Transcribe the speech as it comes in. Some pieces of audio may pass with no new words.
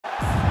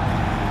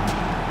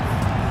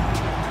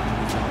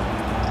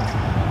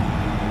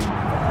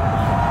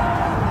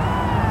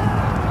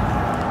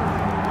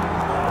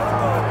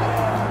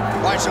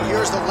So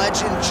here's the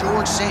legend,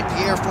 George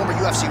St-Pierre, former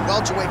UFC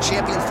welterweight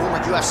champion, former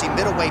UFC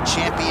middleweight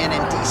champion in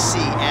DC,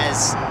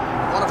 as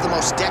one of the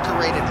most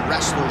decorated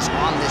wrestlers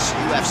on this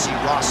UFC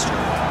roster.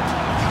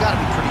 You gotta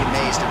be pretty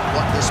amazed at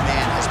what this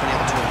man has been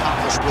able to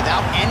accomplish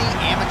without any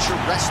amateur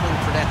wrestling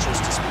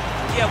credentials to speak.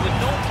 Yeah, with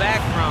no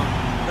background,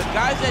 the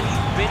guys that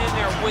he's been in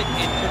there with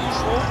and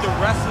controlled the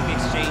wrestling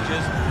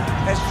exchanges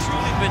has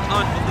truly been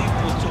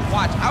unbelievable to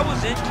watch. I was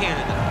in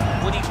Canada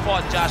when he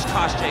fought Josh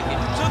Koscheck, and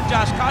he took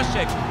Josh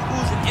Koscheck,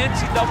 who's an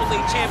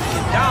NCAA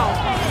champion, down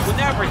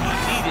whenever he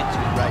needed to.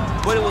 Right.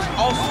 But it was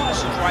also the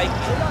striking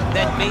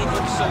that made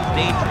him so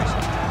dangerous.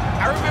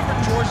 I remember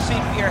George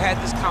St-Pierre had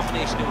this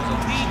combination. It was a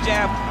lead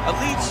jab, a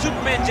lead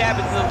Superman jab,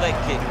 and a leg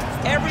kick.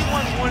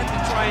 Everyone wanted to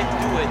try and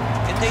do it,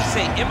 and they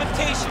say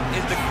imitation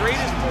is the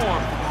greatest form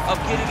of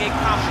getting a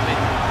compliment.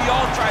 We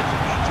all tried to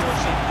beat George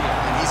St-Pierre.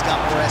 And he's got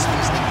more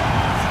SBs than you.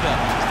 He does.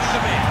 He's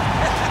a man.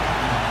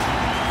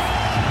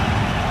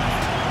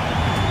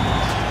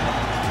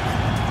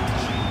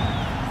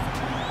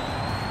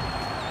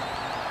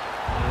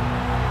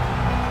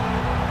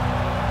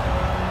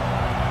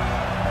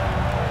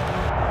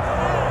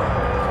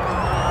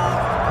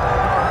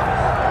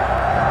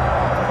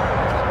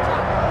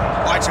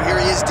 So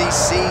here he is,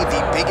 DC, the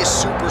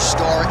biggest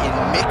superstar in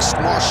mixed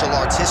martial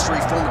arts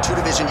history, former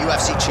two-division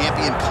UFC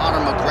champion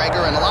Conor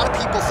McGregor, and a lot of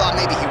people thought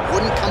maybe he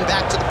wouldn't come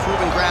back to the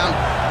proving ground.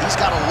 He's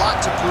got a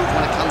lot to prove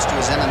when it comes to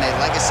his MMA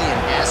legacy,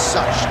 and as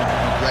such,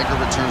 McGregor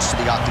returns to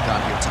the octagon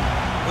here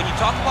tonight. When you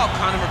talk about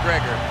Conor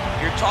McGregor,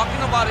 you're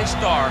talking about a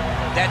star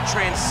that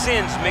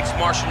transcends mixed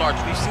martial arts.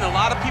 We've seen a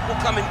lot of people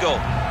come and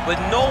go, but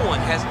no one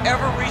has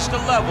ever reached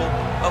the level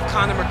of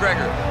Conor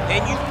McGregor.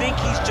 And you think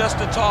he's just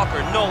a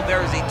talker. No,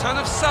 there is a ton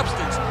of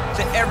substance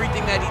to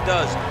everything that he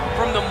does.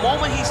 From the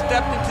moment he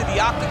stepped into the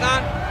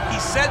octagon, he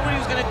said what he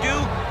was gonna do,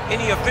 and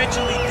he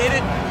eventually did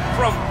it.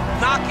 From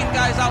knocking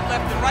guys out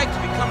left and right to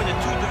becoming a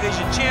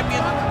two-division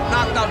champion,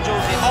 knocked out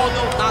Jose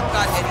Aldo, knocked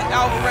out Eddie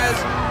Alvarez.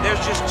 There's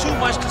just too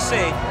much to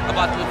say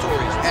about the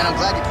Notorious. And I'm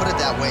glad you put it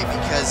that way,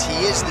 because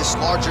he is this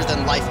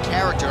larger-than-life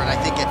character, and I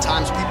think at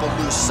times people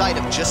lose sight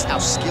of just how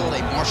skilled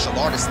a martial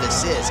artist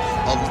this is.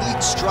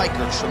 Elite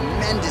striker,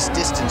 tremendous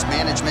distance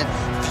management.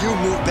 Few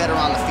move better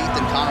on the feet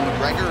than Conor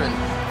McGregor, and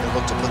he'll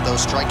look to put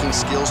those striking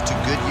skills to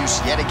good use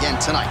yet again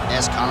tonight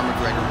as Conor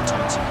McGregor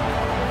returns.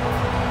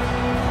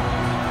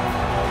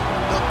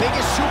 The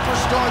biggest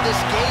superstar this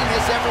game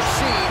has ever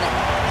seen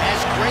has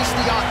graced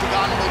the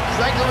octagon.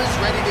 McGregor is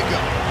ready to go.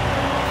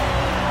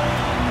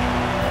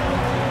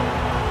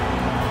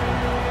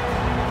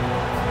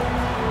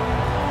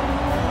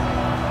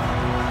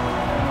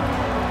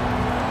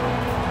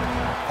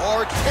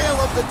 Our tale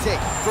of the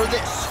tape for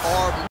this,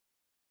 our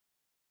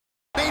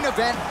main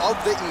event of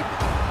the evening.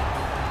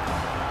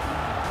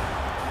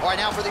 All right,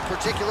 now for the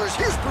particulars,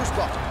 here's Bruce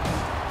Buffer.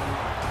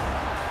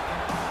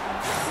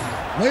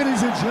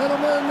 Ladies and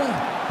gentlemen,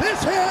 this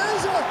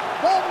is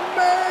the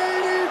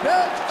main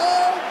event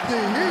of the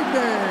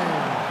evening.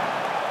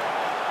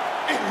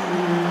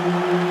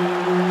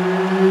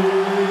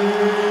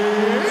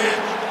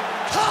 It's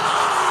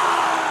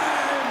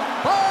time!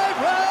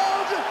 5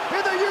 rounds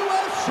in the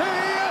UFC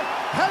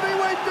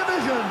heavyweight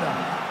division.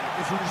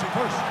 Introducing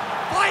first,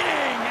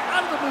 fighting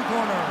out of the blue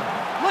corner.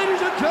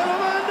 Ladies and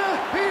gentlemen,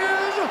 he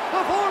is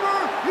the former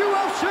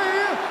UFC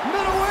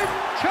middleweight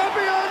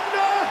champion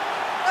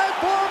and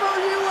former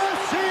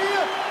UFC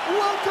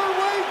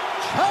welterweight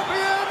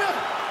champion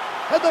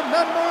and the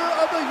member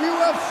of the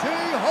UFC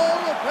Hall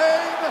of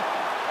Fame,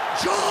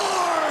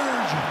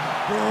 George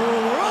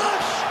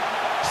Rush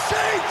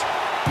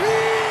St-Pierre.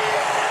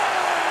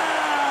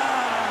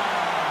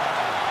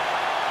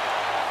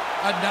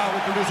 And now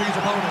introducing his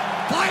opponent,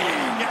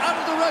 fighting out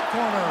of the red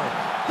corner,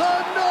 the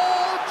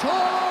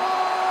notorious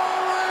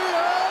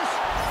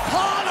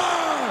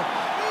Conor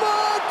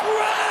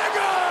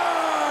McGregor.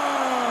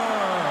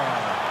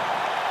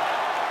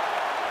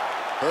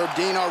 Herb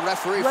Dean, our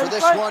referee for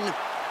this one.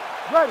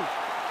 Ready.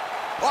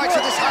 All right,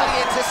 so this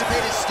highly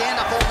anticipated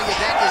stand-up only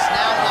event is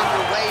now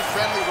underway.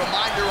 Friendly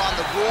reminder on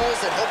the rules,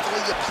 and hopefully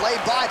you play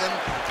by them.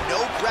 No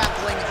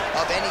grappling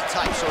of any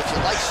type. So if you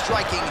like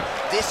striking,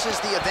 this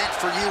is the event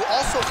for you.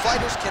 Also,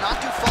 fighters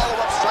cannot do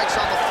follow-up strikes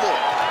on the floor.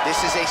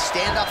 This is a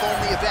stand-up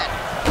only event.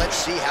 Let's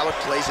see how it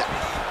plays out.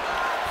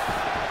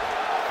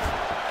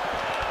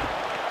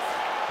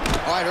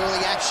 All right,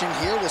 early action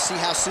here. We'll see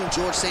how soon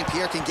George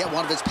St-Pierre can get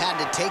one of his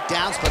patented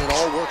takedowns, but it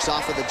all works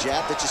off of the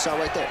jab that you saw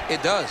right there.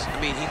 It does. I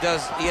mean, he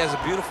has a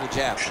beautiful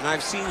jab, and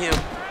I've seen him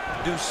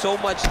do so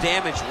much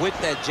damage with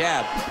that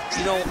jab.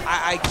 You know,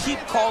 I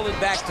keep calling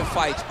back to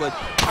fights, but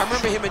I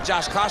remember him and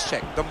Josh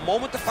Koscheck. The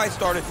moment the fight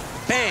started,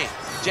 bang,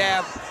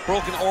 jab,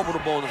 broken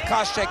orbital bone. If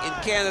Koscheck in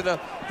Canada,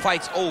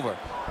 fight's over.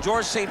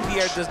 George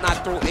St-Pierre does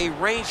not throw a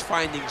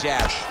range-finding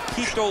jab.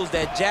 He throws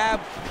that jab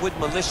with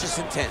malicious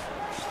intent.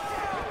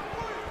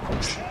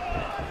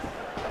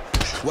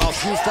 Well,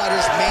 few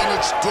fighters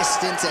manage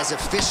distance as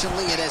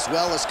efficiently and as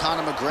well as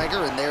Conor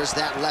McGregor, and there's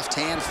that left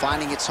hand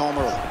finding its home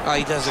early.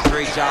 He does a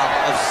great job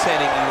of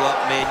setting you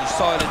up, man. You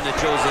saw it in the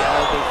Jose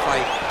Aldo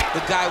fight. The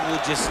guy will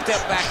just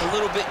step back a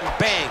little bit and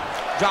bang,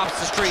 drops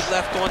the straight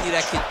left on you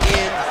that can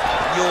end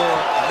your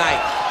night.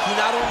 He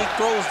not only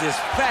throws this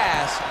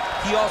fast,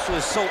 he also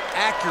is so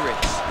accurate,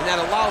 and that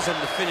allows him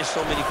to finish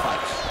so many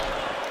fights.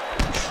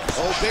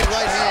 Oh, big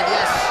right hand,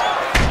 yes.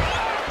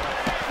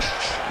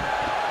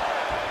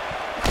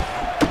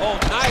 Oh,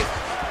 nice.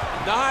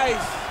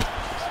 Nice.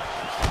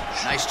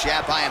 Nice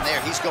jab by him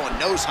there. He's going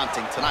nose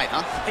hunting tonight,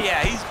 huh?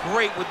 Yeah, he's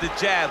great with the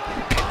jab.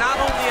 And not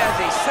only as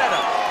a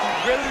setup,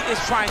 he really is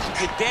trying to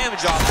get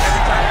damage off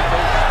every time he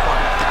goes that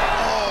far.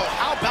 Oh,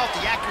 how about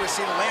the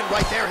accuracy to land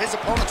right there? His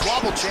opponent's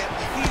wobble champ.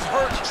 He's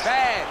hurt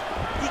bad.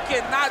 He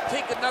cannot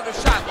take another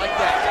shot like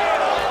that.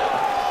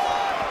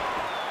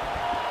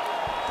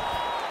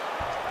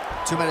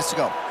 2 minutes to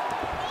go.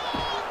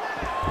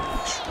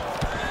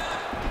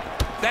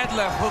 That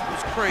left hook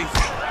was crazy.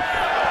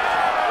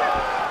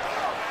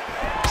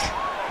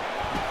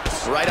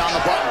 Right on the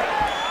button.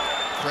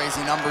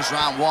 Crazy numbers,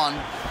 round one.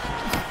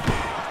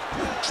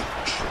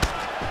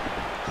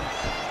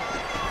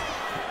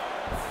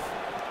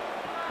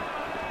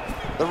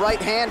 The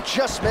right hand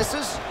just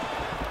misses. Let's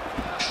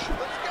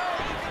go,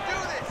 you can do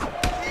this.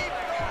 Keep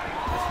going.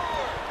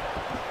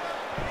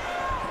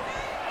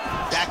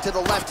 Back to the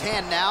left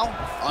hand now,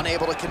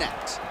 unable to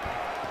connect.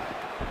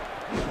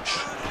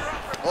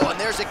 Oh, and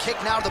there's a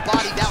kick now to the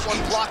body. That one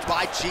blocked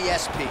by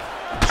GSP.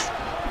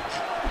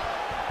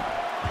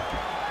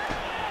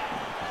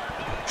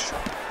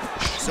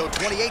 So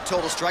 28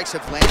 total strikes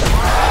have landed.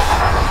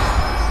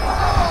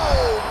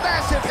 Oh,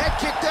 massive head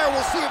kick there.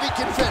 We'll see if he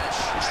can finish.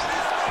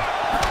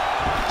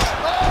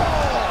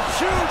 Oh,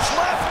 huge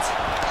left.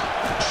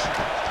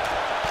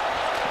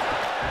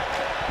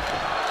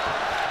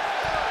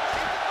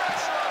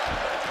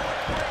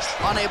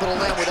 Unable to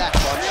land with that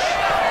punch.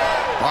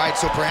 All right,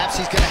 so perhaps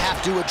he's going to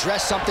have to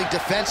address something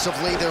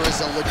defensively. There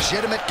is a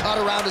legitimate cut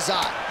around his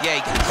eye.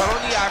 Yeah, he got cut on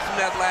the eye from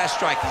that last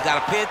strike. He's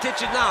got to pay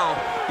attention now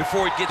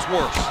before it gets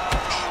worse.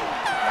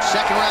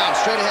 Second round,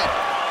 straight ahead.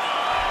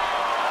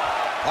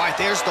 All right,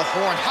 there's the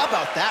horn. How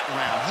about that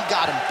round? He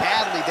got him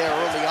badly there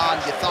early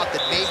on. You thought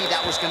that maybe that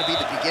was going to be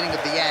the beginning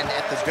of the end.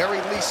 At the very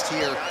least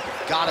here,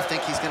 got to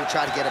think he's going to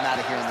try to get him out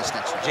of here in this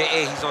next round.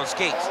 J.A., he's on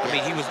skates. I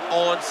mean, he was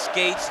on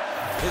skates.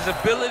 His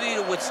ability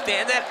to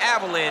withstand that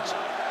avalanche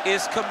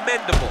is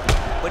commendable,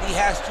 but he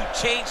has to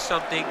change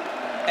something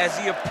as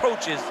he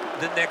approaches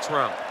the next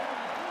round.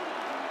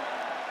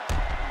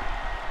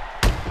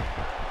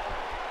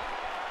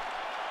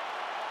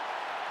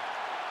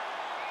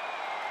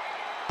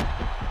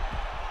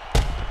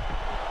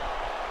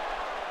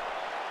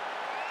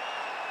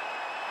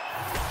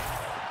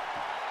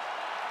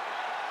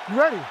 You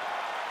ready?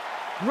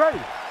 You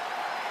ready?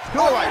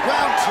 All right,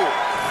 round two.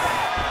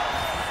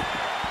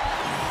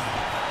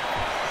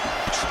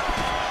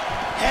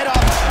 Head up.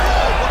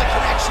 Oh, what a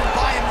connection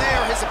by him there.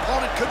 His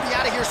opponent could be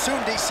out of here soon,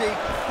 DC.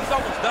 He's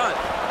almost done.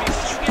 I mean,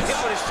 when you get hit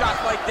with a shot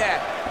like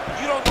that,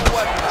 you don't know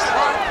whether to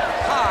run,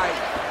 hide,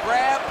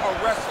 grab, or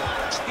wrestle.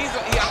 He's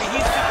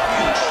confused.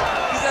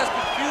 He's as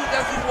confused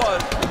as he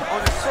was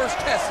on his first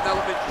test in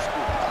elementary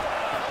school.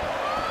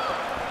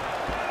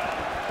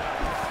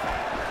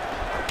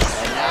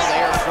 And now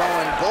they are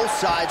throwing both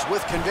sides with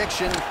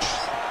conviction.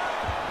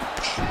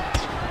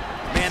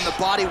 Man, the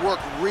body work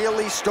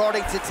really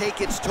starting to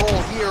take its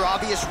toll here.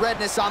 Obvious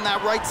redness on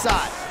that right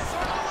side.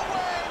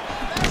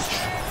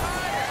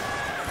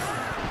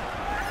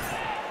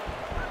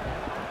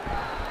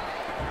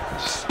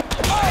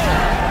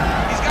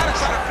 He's got to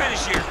try to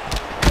finish here.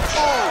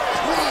 Oh,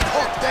 clean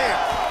hook there.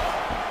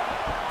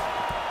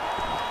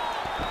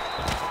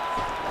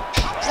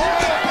 Oh,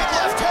 big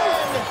left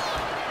hand.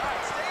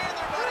 Stay in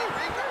there, buddy.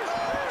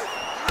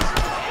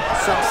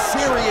 Some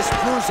serious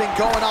bruising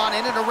going on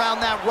in and around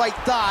that right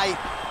thigh.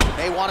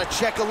 May want to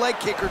check a leg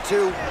kick or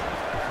two. This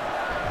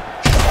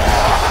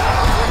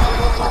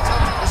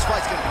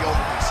fight's going to be over,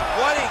 DC.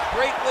 What a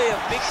great way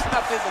of mixing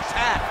up his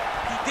attack.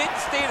 He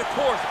didn't stay the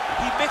course.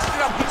 He mixed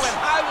it up. He went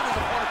high when his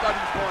opponent thought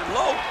he was going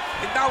low,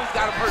 and now he's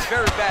got him hurt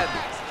very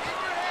badly.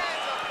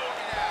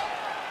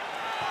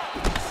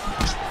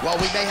 Well,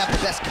 we may have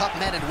the best cut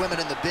men and women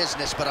in the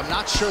business, but I'm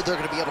not sure they're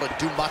going to be able to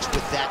do much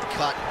with that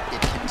cut. It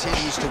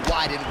continues to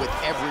widen with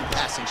every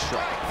passing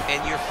strike.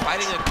 And you're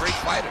fighting a great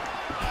fighter.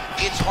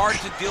 It's hard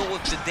to deal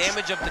with the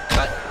damage of the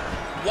cut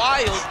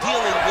while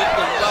dealing with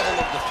the level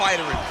of the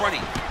fighter in front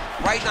of you.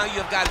 Right now,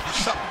 you've got to do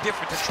something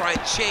different to try and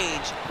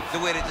change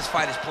the way that this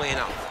fight is playing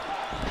out.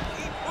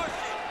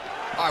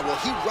 All right, well,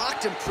 he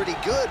rocked him pretty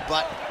good,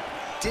 but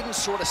didn't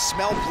sort of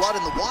smell blood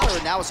in the water,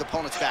 and now his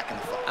opponent's back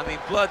in the fight. I mean,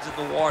 blood's in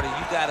the water.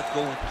 You got to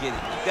go and get it.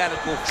 You got to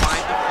go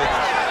find the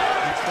finish.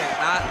 You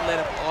cannot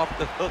let him off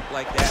the hook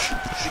like that,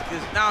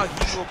 because now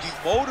he will be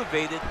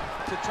motivated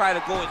to try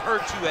to go and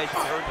hurt you as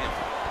you hurt him.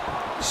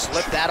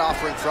 Slipped that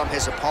offering from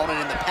his opponent.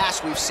 In the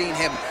past, we've seen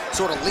him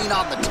sort of lean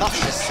on the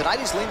toughness.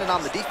 Tonight, he's leaning on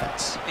the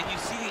defense. And you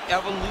see the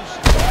evolution.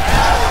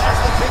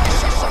 That's the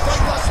biggest shot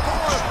thus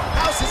far.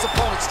 How's his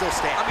opponent still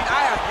standing? I mean,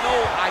 I have no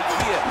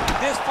idea.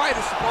 This fight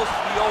is supposed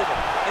to be over.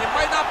 And it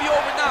might not be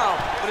over now,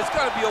 but it's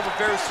going to be over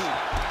very soon.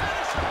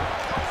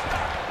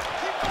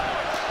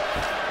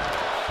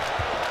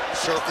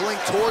 Circling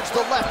towards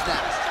the left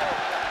now.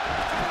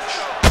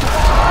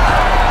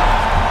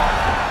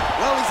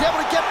 Well, he's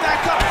able to get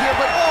back up here,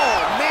 but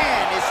oh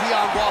man, is he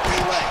on wobbly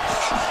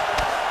legs.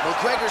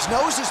 McGregor's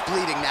nose is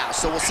bleeding now,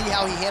 so we'll see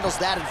how he handles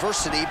that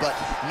adversity, but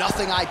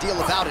nothing ideal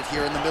about it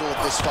here in the middle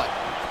of this fight.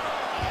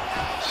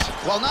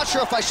 Well, not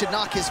sure if I should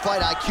knock his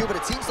fight IQ, but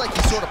it seems like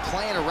he's sort of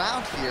playing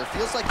around here.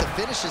 Feels like the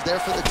finish is there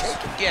for the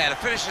taking. Yeah, the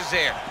finish is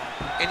there.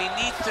 And he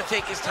needs to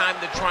take his time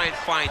to try and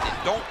find it.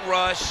 Don't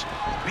rush,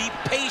 be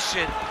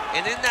patient,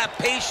 and in that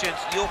patience,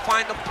 you'll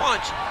find a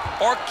punch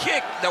or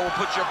kick that will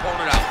put your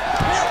opponent out.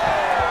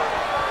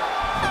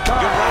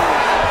 Good round.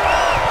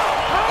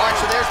 All right,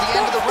 so there's the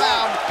end of the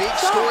round. Big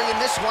story in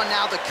this one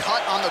now. The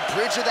cut on the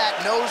bridge of that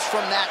nose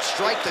from that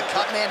strike. The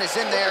cut man is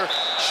in there.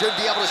 Should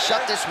be able to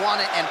shut this one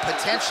and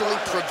potentially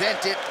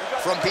prevent it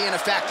from being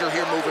a factor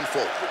here moving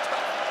forward.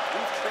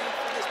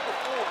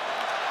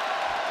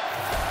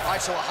 All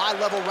right, so a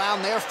high-level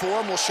round there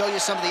for him. We'll show you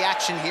some of the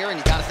action here, and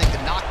you got to think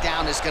the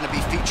knockdown is going to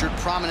be featured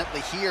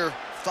prominently here.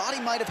 Thought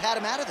he might have had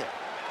him out of there.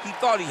 He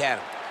thought he had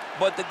him,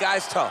 but the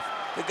guy's tough.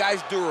 The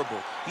guy's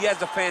durable. He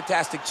has a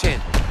fantastic chin,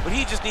 but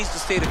he just needs to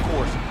stay the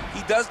course.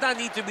 He does not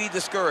need to be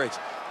discouraged.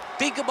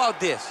 Think about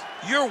this.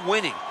 You're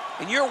winning,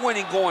 and you're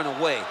winning going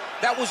away.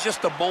 That was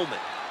just a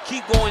moment.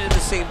 Keep going in the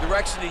same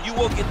direction, and you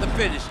will get the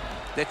finish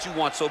that you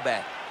want so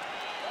bad.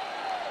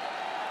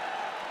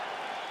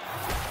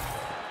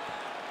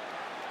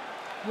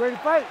 You ready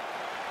to fight?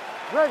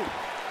 Ready.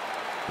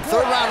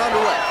 Third round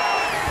underway.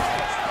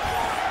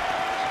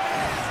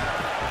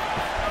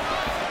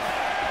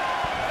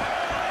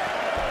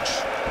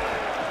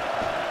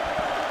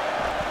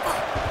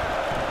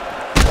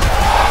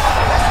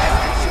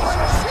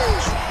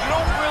 You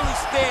don't really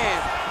stand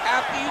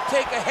after you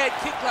take a head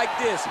kick like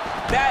this.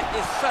 That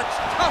is such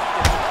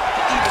toughness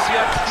to even be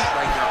on his feet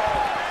right now.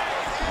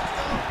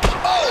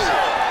 Oh!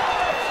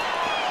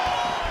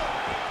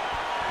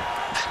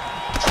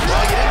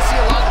 Well, you didn't see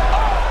a lot of...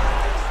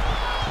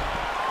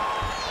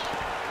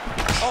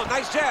 Oh,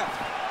 nice jab.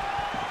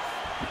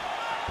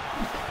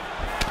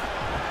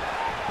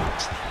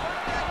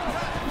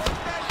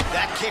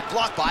 That kick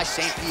blocked by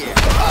St-Pierre.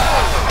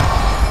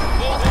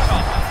 Both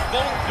tough,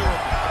 both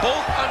durable,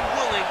 both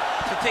unwilling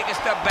to take a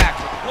step back.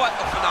 What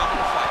a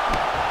phenomenal fight.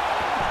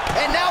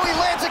 And now he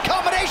lands a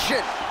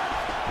combination.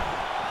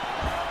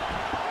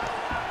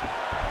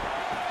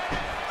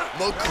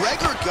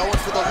 McGregor going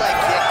for the leg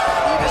kick.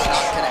 He does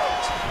not connect.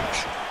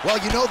 Well,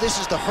 you know this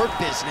is the hurt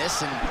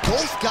business, and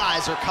both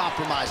guys are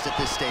compromised at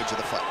this stage of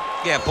the fight.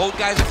 Yeah, both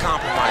guys are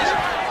compromised.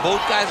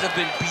 Both guys have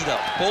been beat up.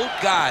 Both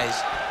guys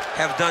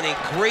have done a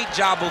great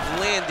job of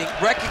landing,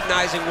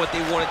 recognizing what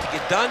they wanted to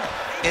get done,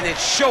 and it's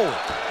showing.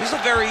 This is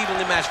a very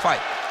evenly matched fight.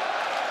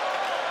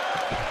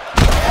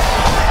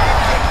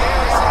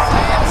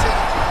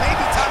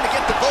 Maybe time to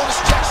get the bonus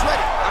checks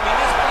ready. I mean,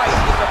 this fight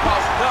is about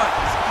done.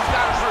 He's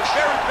got hurt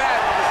very bad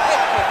with his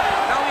head kick.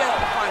 Now he has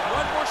to find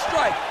one more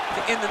strike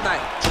to end the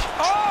night.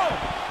 Oh!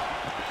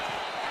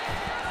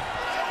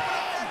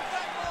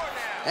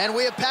 And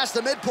we have passed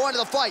the midpoint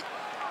of the fight.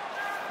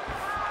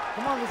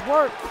 Come on, let's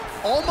work.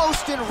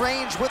 Almost in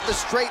range with the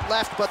straight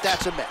left, but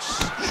that's a miss.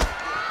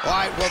 All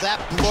right, well,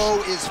 that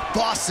blow is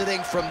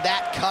buffeting from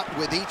that cut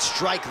with each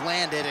strike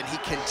landed, and he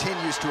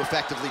continues to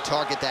effectively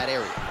target that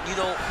area. You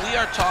know, we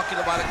are talking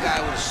about a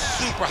guy with a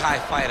super high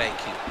fight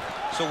IQ.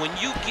 So when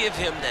you give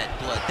him that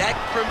blood, that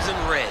crimson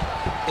red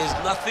is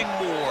nothing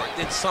more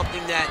than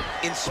something that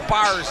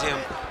inspires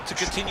him to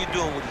continue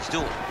doing what he's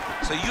doing.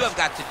 So you have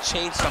got to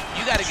change something.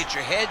 You got to get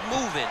your head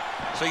moving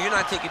so you're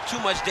not taking too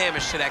much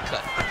damage to that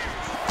cut.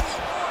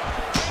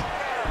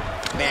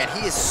 Man,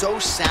 he is so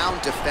sound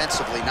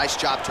defensively. Nice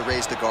job to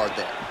raise the guard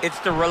there. It's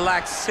the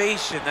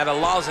relaxation that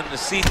allows him to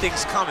see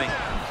things coming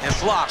and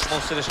block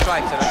most of the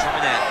strikes that are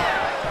coming at him.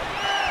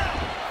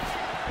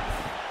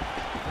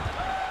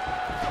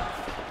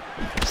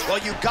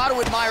 Well, you've got to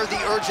admire the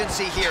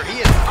urgency here.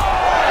 He is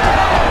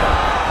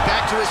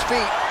back to his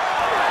feet.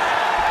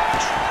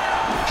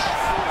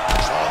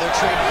 Oh, they're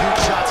trading huge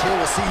shots here.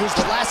 We'll see who's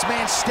the last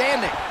man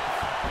standing.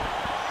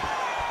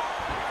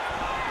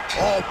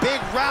 Oh, big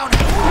round.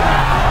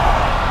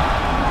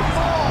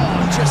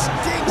 Oh, just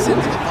digs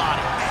into the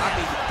body. I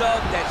mean,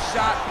 dug that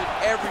shot with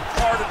every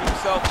part of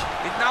himself,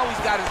 and now he's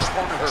got his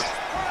opponent hurt.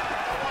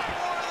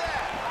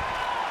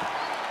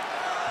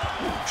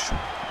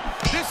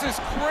 This is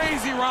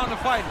crazy round of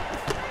fighting.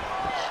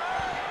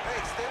 Hey,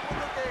 stay with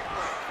the game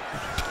plan.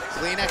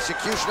 Clean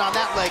execution on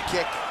that leg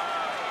kick.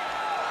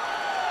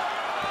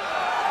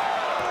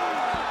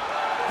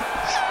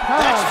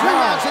 That's 3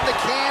 rounds in the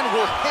can.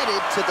 We're headed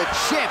to the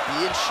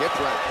championship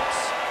rounds.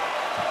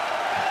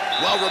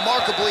 Well,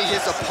 remarkably,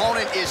 his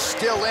opponent is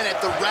still in it.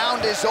 The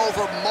round is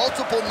over.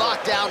 Multiple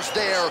knockdowns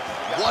there.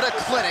 What a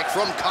clinic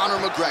from Conor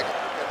McGregor.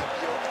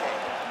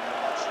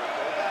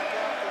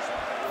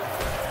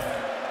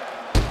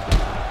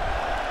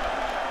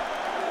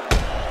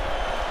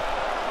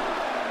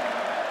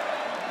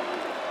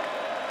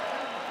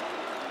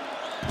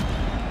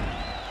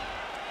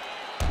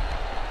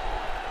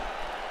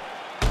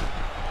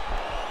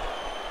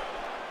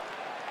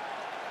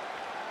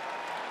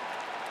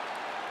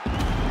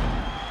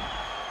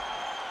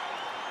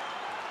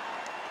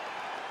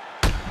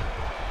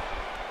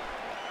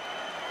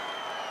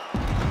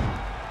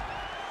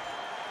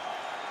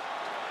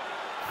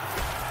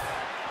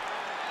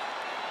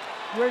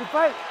 You ready to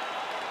fight?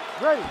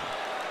 Ready.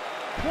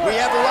 Good. We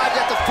have arrived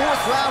at the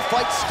 4th round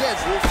fight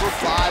scheduled for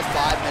 5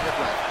 5-minute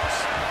rounds.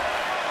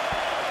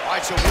 All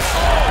right, so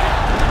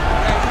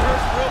Yeah, he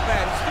hurts real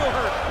bad. He still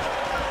hurt.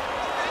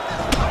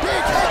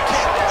 big head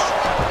kick.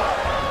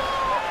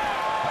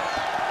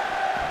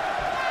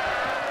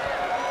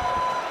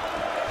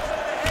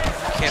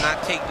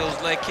 Cannot take those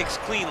leg kicks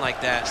clean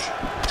like that.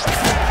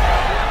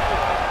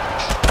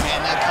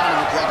 Man, that Conor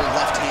McGregor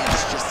left hand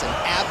is just an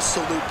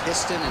absolute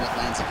piston, and it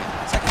lands again.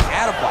 It's like an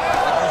attaboy.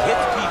 Like he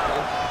hits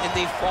people and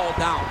they fall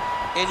down.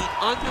 And he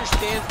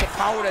understands the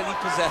power that he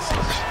possesses.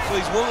 So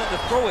he's willing to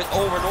throw it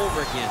over and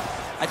over again.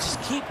 I just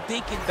keep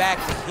thinking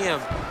back to him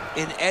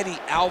and Eddie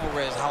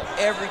Alvarez, how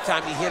every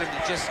time he hit him, he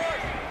just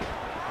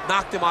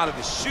knocked him out of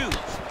his shoes.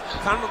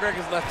 Conor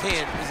McGregor's left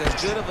hand is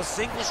as good of a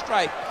single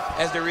strike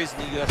as there is in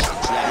the UFC.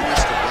 Yeah, he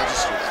must have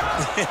registered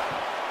that.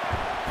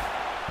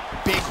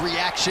 Big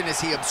reaction as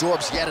he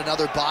absorbs yet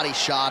another body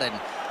shot, and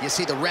you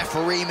see the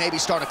referee maybe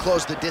starting to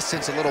close the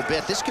distance a little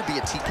bit. This could be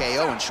a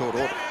TKO in short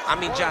order. I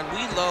mean, John,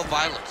 we love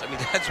violence. I mean,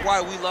 that's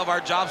why we love our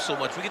job so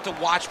much. We get to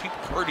watch people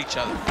hurt each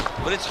other.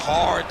 But it's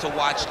hard to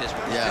watch this.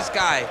 Yeah. This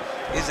guy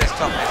is as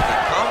tough as they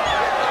come,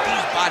 but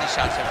these body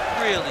shots have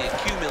really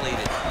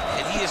accumulated,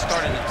 and he is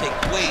starting to take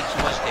way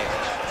too much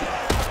damage.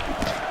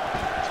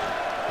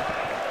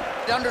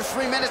 Under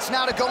 3 minutes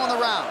now to go in the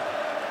round.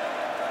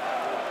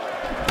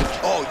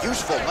 Oh,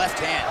 useful left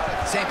hand.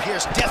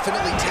 St-Pierre's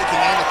definitely taking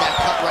aim at that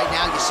cut right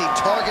now. You see,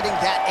 targeting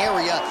that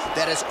area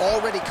that is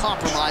already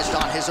compromised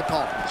on his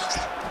opponent. It's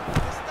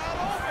not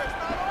over.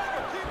 It's not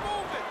over. Keep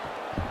moving.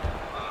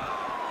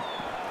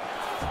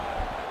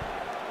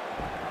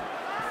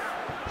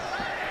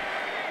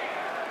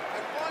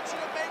 I want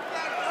you to make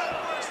that cut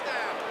first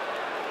down.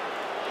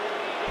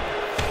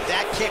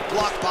 That kick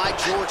blocked by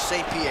George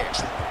St-Pierre.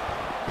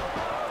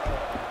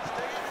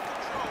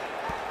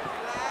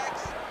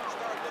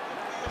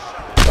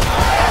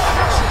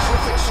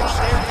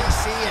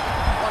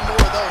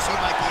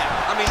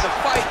 I mean, the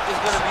fight is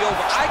going to be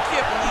over. I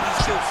can't believe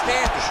he's still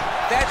standing.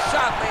 That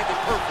shot landed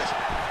perfect.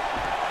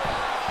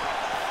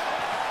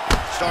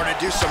 Starting to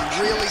do some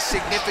really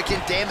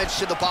significant damage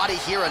to the body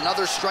here.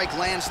 Another strike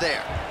lands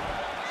there.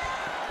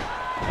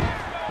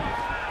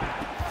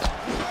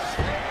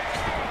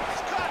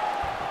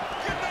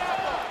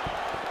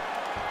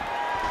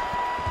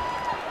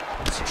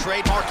 It's a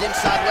trademark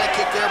inside leg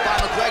kick there by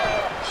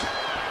McGregor.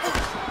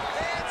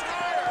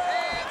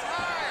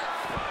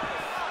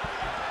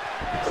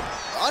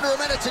 Under a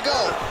minute to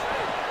go.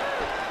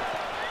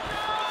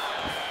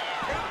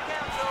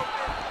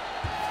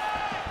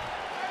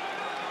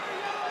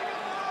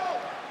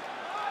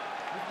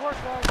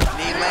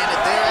 Knee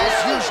landed there as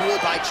usual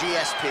by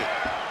GSP.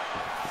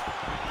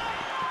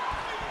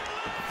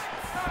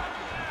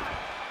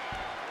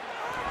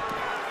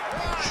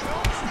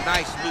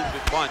 Nice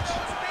movement punch.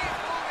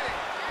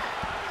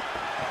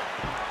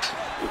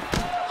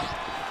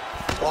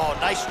 Oh,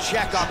 nice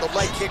check on the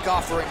leg kick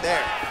offering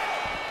there.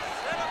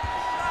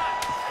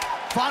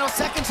 Final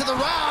seconds of the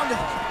round. Oh,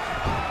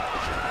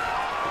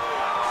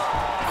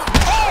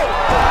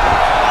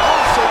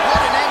 so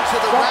what an end to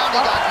the round. He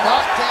got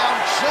knocked down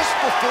just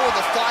before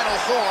the final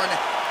horn.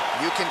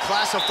 You can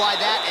classify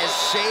that as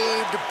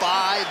saved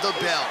by the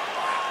bell.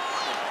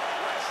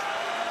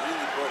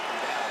 Really broken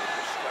down with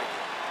your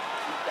striking.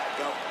 Keep that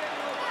going.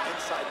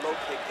 Inside low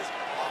kick is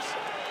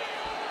awesome.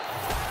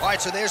 All right,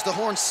 so there's the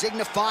horn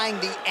signifying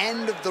the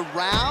end of the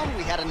round.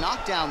 We had a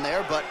knockdown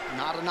there, but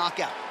not a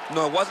knockout.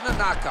 No, it wasn't a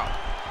knockout,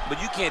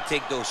 but you can't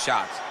take those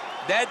shots.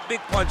 That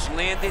big punch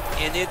landed,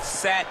 and it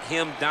sat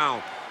him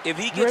down. If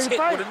he gets hit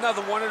with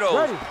another one of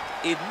those,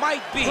 it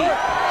might be good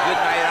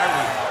night,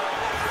 Irene.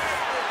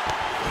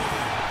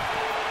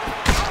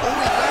 Oh,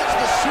 he lands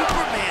the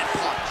Superman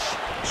punch.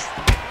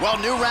 Well,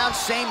 new round,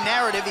 same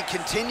narrative. He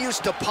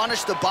continues to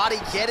punish the body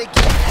yet again.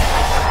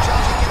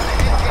 Trying to get the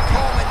head kick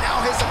home, and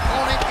now his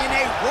opponent in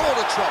a world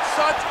of trouble.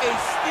 Such a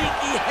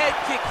sneaky head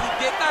kick. He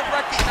did not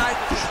recognize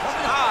it was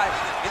coming high,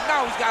 and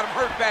now he's got him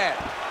hurt bad.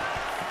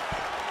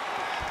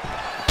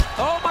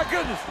 Oh, my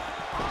goodness.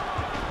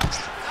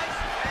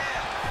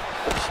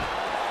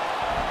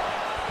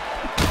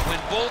 When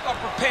both are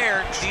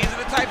prepared, these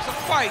are the types of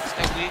fights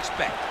that we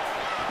expect.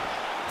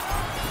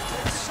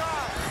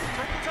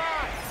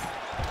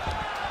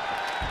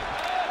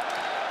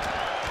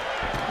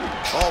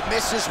 Oh,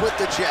 misses with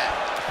the jab.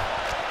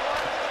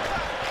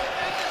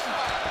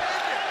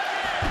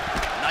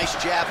 Nice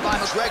jab by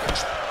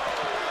McGregor.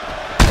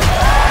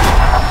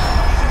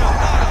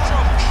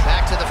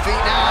 Back to the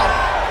feet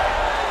now.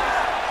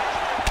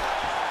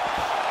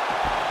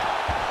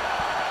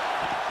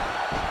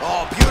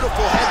 Oh,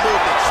 beautiful head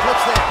movement.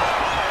 Slips there.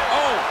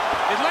 Oh,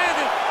 it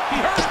landed. He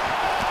hurt.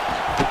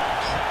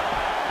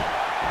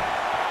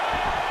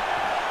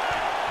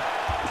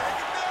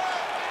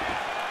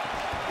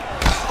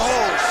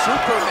 Oh,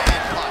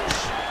 Superman punch.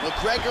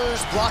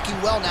 McGregor's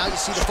blocking well now. You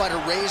see the fighter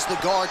raise the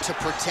guard to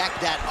protect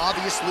that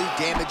obviously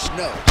damaged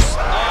nose.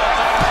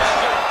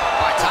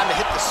 All right, time to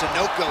hit the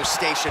Sunoco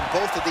station.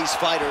 Both of these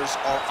fighters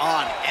are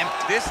on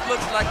empty. This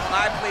looks like when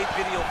I played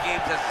video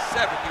games as a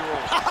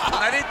 7-year-old.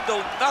 When I didn't know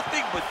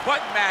nothing but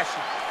button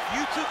mashing.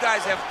 You two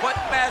guys have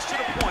button mashed to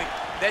the point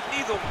that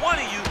neither one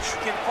of you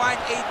can find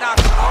a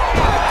knockout. Oh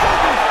my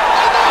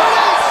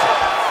goodness!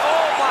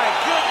 Oh my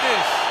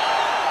goodness!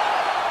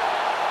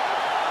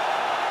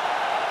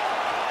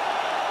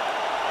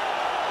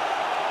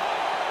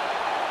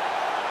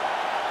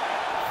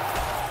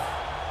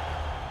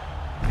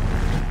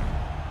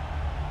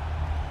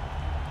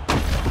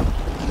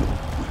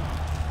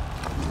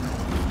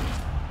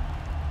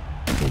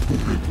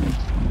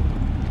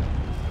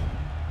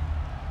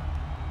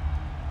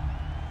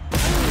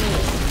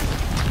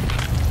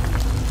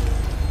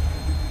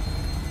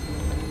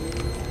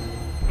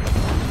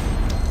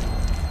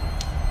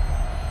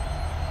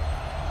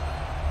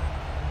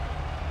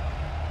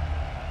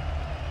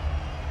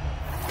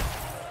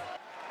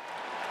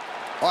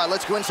 All right,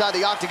 let's go inside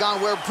the octagon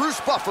where Bruce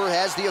Buffer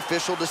has the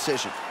official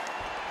decision.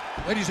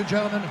 Ladies and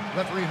gentlemen,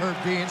 referee Herb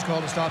Dean's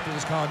called a stop to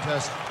this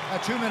contest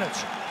at 2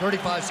 minutes,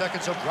 35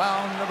 seconds of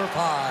round number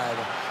 5.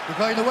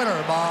 Declaring the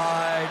winner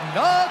by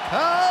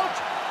knockout,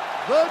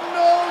 the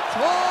notorious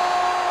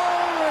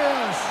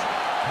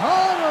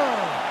Conor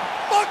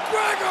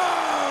McGregor!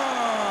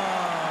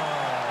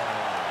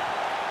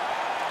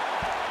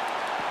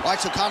 All right,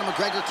 so Conor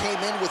McGregor came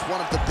in with one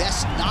of the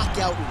best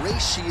knockout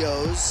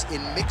ratios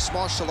in mixed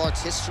martial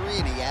arts history,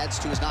 and he adds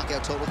to his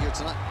knockout total here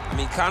tonight. I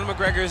mean, Conor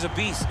McGregor is a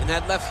beast, and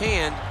that left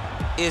hand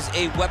is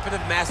a weapon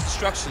of mass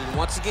destruction. And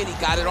once again, he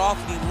got it off,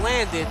 and he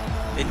landed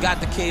and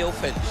got the KO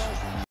finish.